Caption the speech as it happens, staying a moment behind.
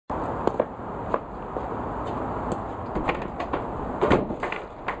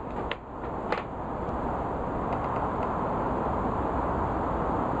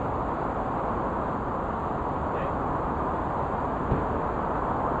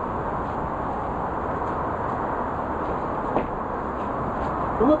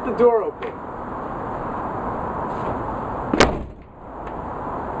Who left the door open?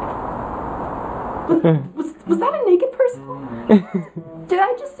 Was that a naked person? Did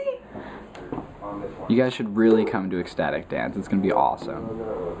I just see? You guys should really come to Ecstatic Dance. It's gonna be awesome.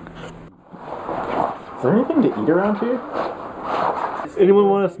 Is there anything to eat around here? Does anyone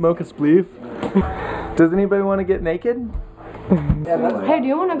want to smoke a spleef? Does anybody want to get naked? Hey, do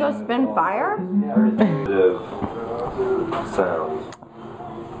you want to go spin fire? Sounds.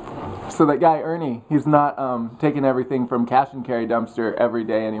 So that guy Ernie, he's not taking everything from cash and carry dumpster every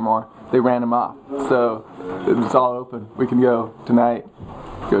day anymore. They ran him off. So it's all open. We can go tonight.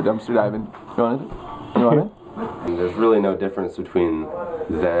 Go dumpster diving. You want it? You want it? There's really no difference between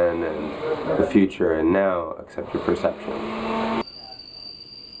then and the future and now, except your perception.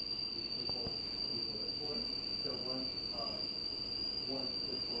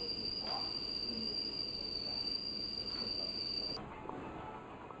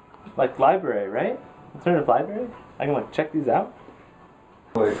 Like library, right? Alternative library? I can like check these out.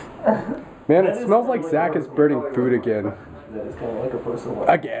 Man, it smells like Zach is burning food again.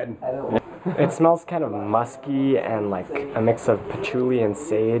 Again. It smells kind of musky and like a mix of patchouli and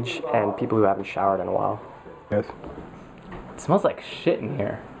sage and people who haven't showered in a while. Yes. It smells like shit in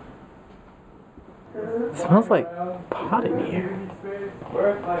here. It smells like pot in here.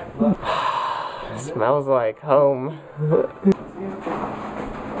 It smells like home.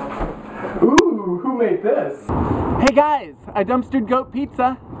 Ooh, who made this? Hey guys, I dumpstered goat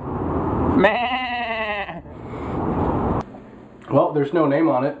pizza. Meh. Well, there's no name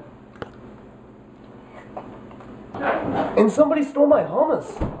on it. And somebody stole my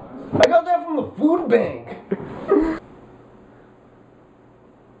hummus. I got that from the food bank.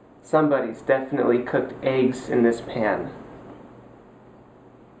 Somebody's definitely cooked eggs in this pan.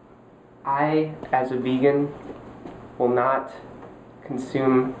 I, as a vegan, will not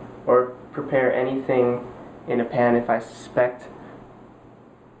consume or prepare anything in a pan if I suspect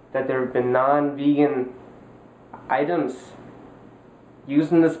that there have been non-vegan items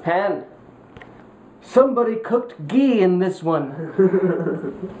used in this pan. Somebody cooked ghee in this one.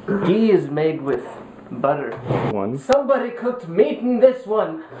 Ghee is made with butter. Somebody cooked meat in this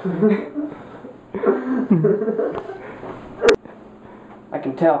one. I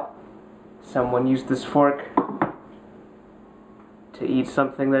can tell. Someone used this fork to eat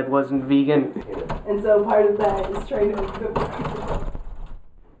something that wasn't vegan. And so part of that is trying to cook.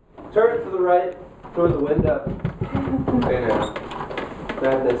 Turn it to the right, toward the window. Okay, now.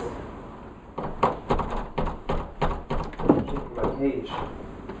 Grab this. My cage.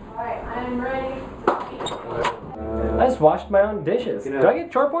 Alright, I'm ready. I just washed my own dishes. Do I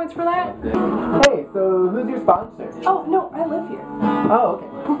get chore points for that? Hey, so who's your sponsor? Oh, no, I live here. Oh,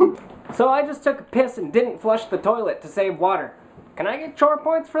 okay. So I just took a piss and didn't flush the toilet to save water. Can I get chore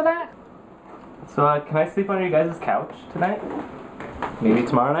points for that? So can I sleep on your guys' couch tonight? Maybe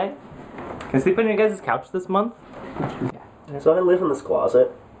tomorrow night? Can I sleep on your guys' couch this month? So I live in this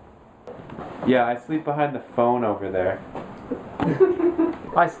closet. Yeah, I sleep behind the phone over there.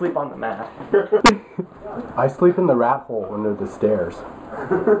 I sleep on the mat. I sleep in the rat hole under the stairs.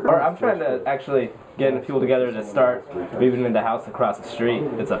 Or I'm trying to actually get people together to start moving into the house across the street.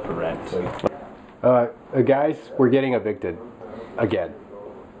 It's up for rent. Guys, we're getting evicted. Again.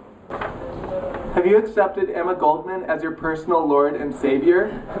 Have you accepted Emma Goldman as your personal Lord and Savior?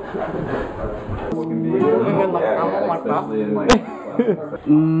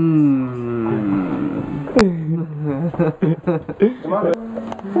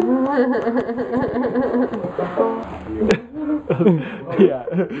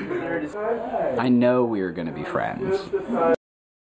 I know we are gonna be friends.